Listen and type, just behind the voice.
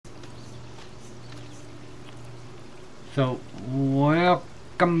So,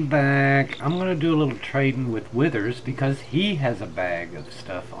 welcome back. I'm going to do a little trading with Withers because he has a bag of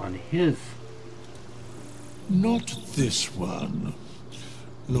stuff on his. Not this one,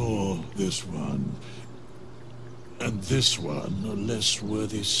 nor this one, and this one are less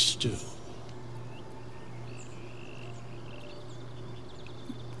worthy still.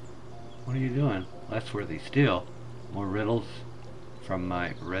 What are you doing? Less worthy still. More riddles from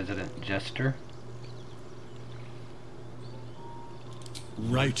my resident jester.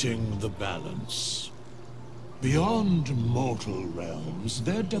 Righting the balance. Beyond mortal realms,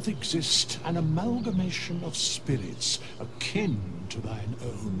 there doth exist an amalgamation of spirits akin to thine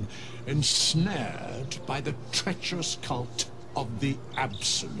own, ensnared by the treacherous cult of the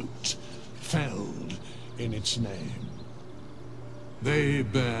Absolute, felled in its name. They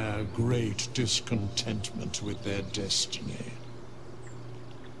bear great discontentment with their destiny.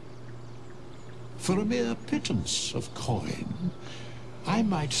 For a mere pittance of coin, I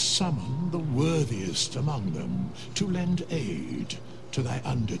might summon the worthiest among them to lend aid to thy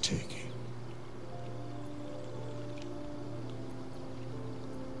undertaking.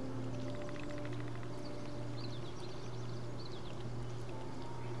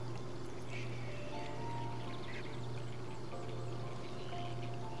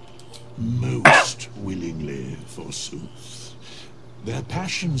 Most willingly, forsooth. Their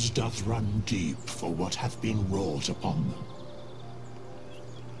passions doth run deep for what hath been wrought upon them.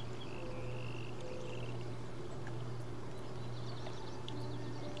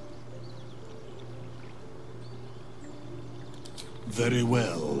 Very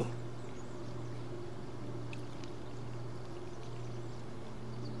well.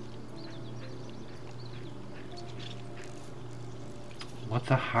 What's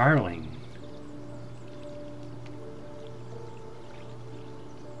a hireling?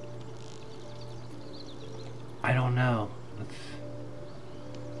 I don't know.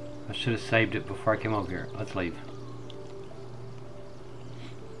 I should have saved it before I came over here. Let's leave.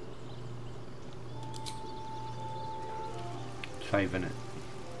 Saving it.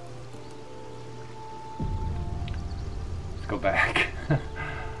 Let's go back.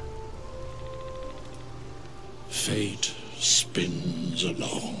 Fate spins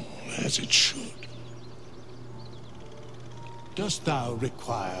along as it should. Dost thou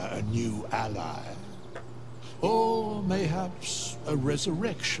require a new ally? Or mayhaps a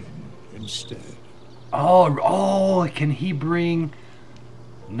resurrection instead? Oh, can he bring...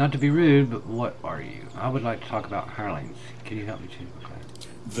 Not to be rude, but what are you? I would like to talk about hirelings. Can you help me choose? Okay.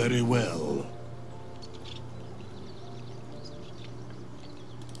 Very well.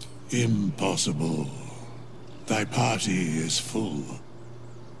 Impossible. Thy party is full.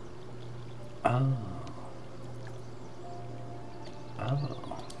 Oh. Oh.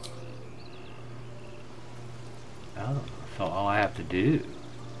 Oh. So all I have to do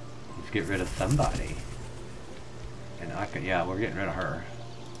is get rid of somebody. And I can, yeah, we're getting rid of her.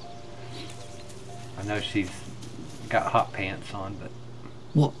 I know she's got hot pants on, but...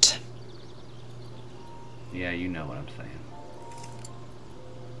 What? Yeah, you know what I'm saying.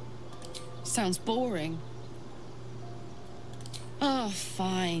 Sounds boring. Oh,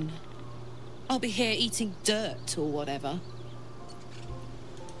 fine. I'll be here eating dirt or whatever.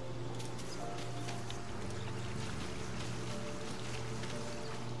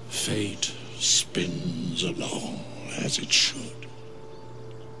 Fate spins along as it should.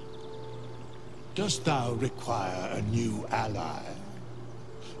 Dost thou require a new ally?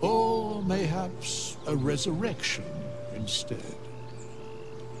 Or mayhaps a resurrection instead?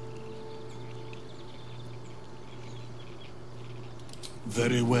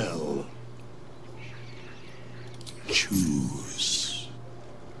 Very well. Choose.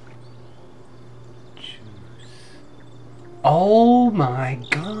 Oh my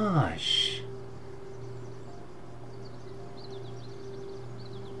gosh.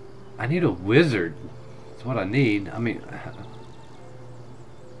 I need a wizard. That's what I need. I mean,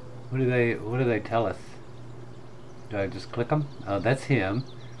 what do they tell us? Do I just click them? Oh, that's him.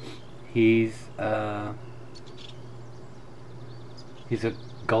 He's a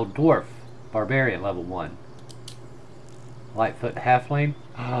gold dwarf, barbarian level 1. Lightfoot halfling.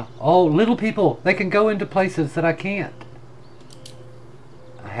 Oh, little people. They can go into places that I can't.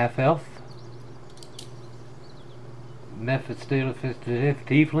 A half elf. Mephistopheles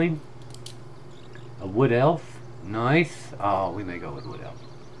tiefling. A wood elf. Nice. Oh, we may go with wood elf.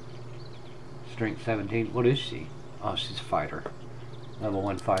 Strength 17. What is she? Oh, she's a fighter. Level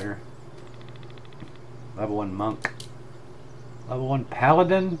 1 fighter. Level 1 monk. Level 1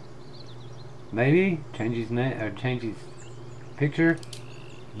 paladin. Maybe change his name or change his picture.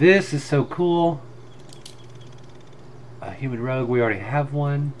 This is so cool. A human rogue, we already have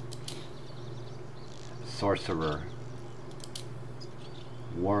one. Sorcerer.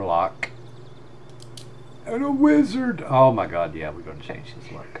 Warlock. And a wizard. Oh my god, yeah, we're going to change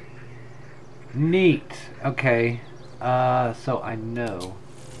his look. Neat. Okay. So I know.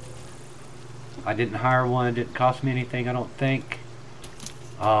 I didn't hire one. It didn't cost me anything, I don't think.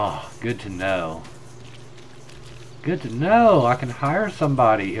 Oh, good to know. Good to know. I can hire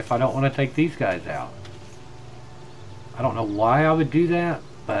somebody if I don't want to take these guys out. I don't know why I would do that,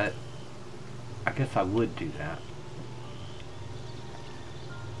 but I guess I would do that.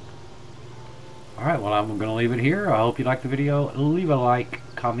 Alright, well, I'm going to leave it here. I hope you liked the video. Leave a like,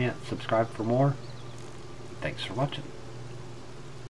 comment, subscribe for more. Thanks for watching.